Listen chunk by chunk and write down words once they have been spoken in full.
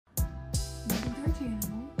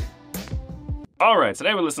All right,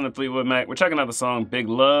 today we're listening to Fleetwood Mac. We're checking out the song Big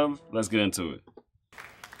Love. Let's get into it.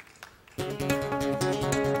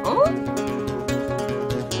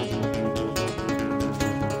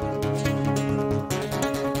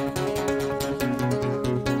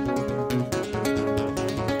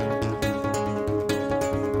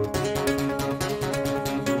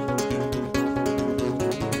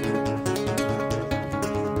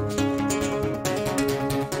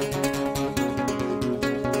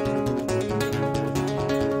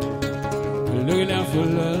 Looking out for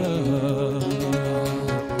love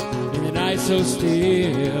in the night so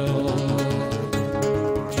still.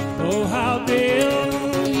 Oh, how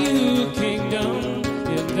build you a kingdom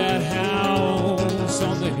in that house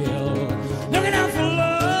on the hill. Looking out for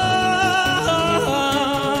love,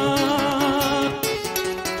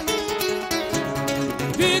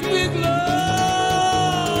 big, big love.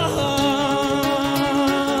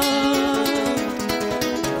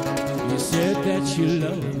 You said that you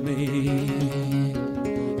love me,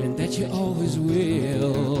 that you always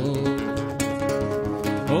will.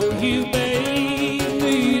 Oh, you made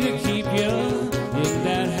me to keep you in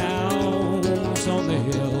that house on the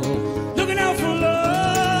hill. Looking out for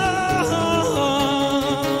love,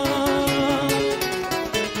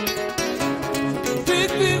 big,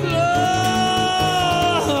 big love.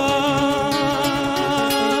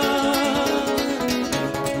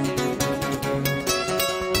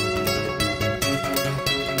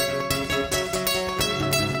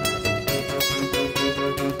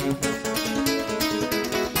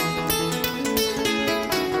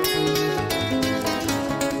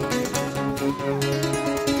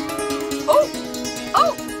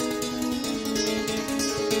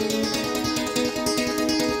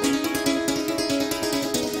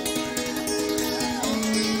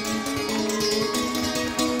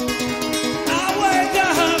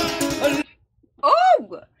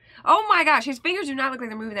 Oh my gosh, his fingers do not look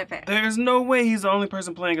like they're moving that fast. There's no way he's the only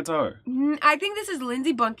person playing guitar. I think this is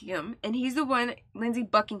Lindsey Buckingham, and he's the one, Lindsey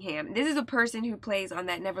Buckingham. This is a person who plays on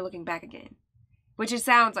that Never Looking Back Again, which it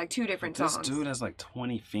sounds like two different songs. This dude has like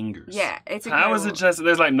 20 fingers. Yeah, it's incredible. How is it just,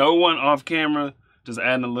 there's like no one off camera, just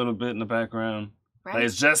adding a little bit in the background. Right. Like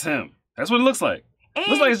it's just him. That's what it looks like. And,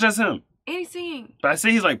 looks like it's just him. And he's singing. But I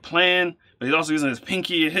see he's like playing, but he's also using his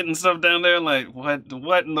pinky and hitting stuff down there. Like, what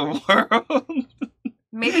in the world?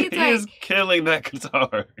 Maybe it's he is killing that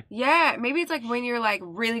guitar. Yeah, maybe it's like when you're like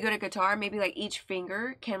really good at guitar, maybe like each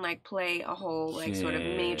finger can like play a whole like sort of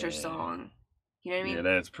miniature song. You know what I mean? Yeah,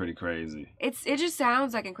 that's pretty crazy. It just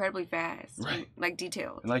sounds like incredibly fast. Right. And, like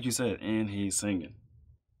detailed. And like you said, and he's singing.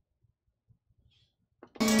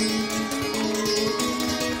 I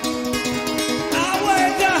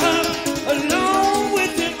wake up alone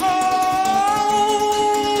with it all.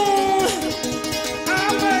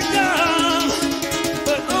 I wake up,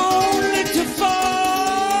 but only to fall.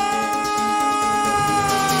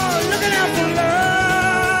 Looking out for love,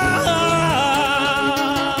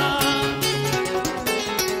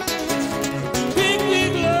 big,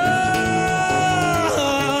 big love.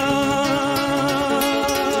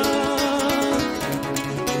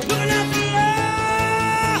 Looking out for love,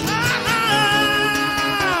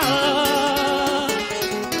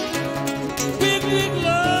 big, big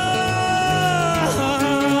love.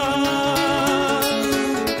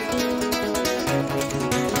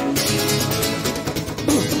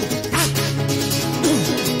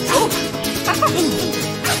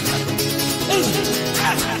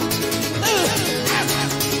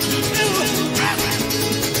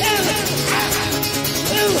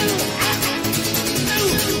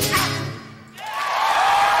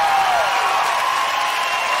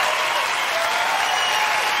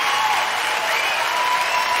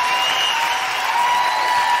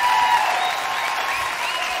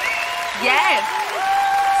 Yes!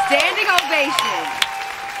 Standing ovation.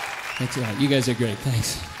 Thanks a lot. You guys are great.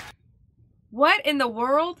 Thanks. What in the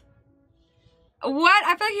world? What?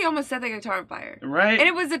 I feel like he almost set the guitar on fire. Right? And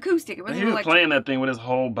it was acoustic. It wasn't he was like playing that thing with his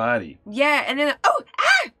whole body. Yeah, and then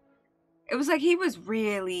it was like he was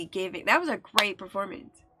really giving. That was a great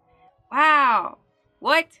performance. Wow.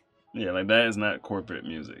 What? Yeah, like that is not corporate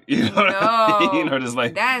music. You know what I mean? You know, just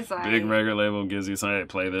like that's like big record label gives you something,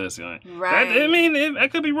 play this. You're like, right. I mean, I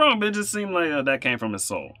could be wrong, but it just seemed like that came from his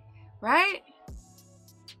soul. Right?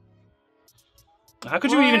 How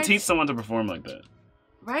could you even teach someone to perform like that?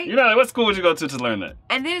 Right? You know, like, what school would you go to learn that?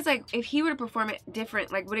 And then it's like, if he were to perform it different,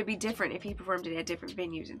 like, would it be different if he performed it at different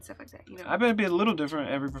venues and stuff like that? You know? I bet it'd be a little different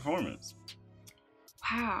every performance.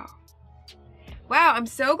 Wow. Wow, I'm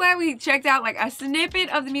so glad we checked out like a snippet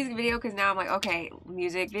of the music video, because now I'm like, okay,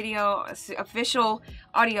 music video, official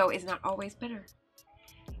audio is not always better.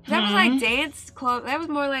 That was like dance club. That was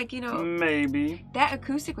more like, you know. Maybe. That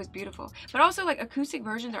acoustic was beautiful. But also, like, acoustic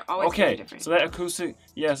versions are always very different. So that acoustic,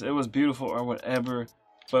 yes, it was beautiful or whatever.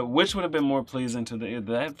 But which would have been more pleasing to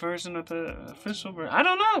that version or the official version? I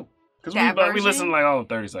don't know. Because we listened to like all of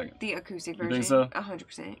 30 seconds. The acoustic version. You think so?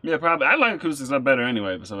 100%. Yeah, probably. I like acoustics better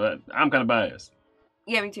anyway, so I'm kind of biased.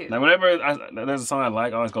 Yeah, me too. Like, whenever there's a song I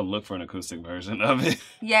like, I always go look for an acoustic version of it.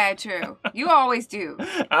 Yeah, true. You always do.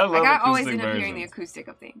 I love I always end up hearing the acoustic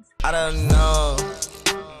of things. I don't know.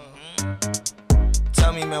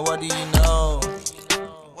 Tell me, man, what do you know?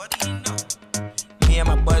 What do you know? Me and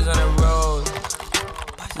my boys on the road.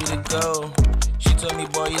 You to go. She told me,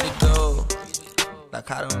 boy, you to go. Like,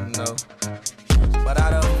 I don't know. But I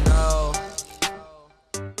don't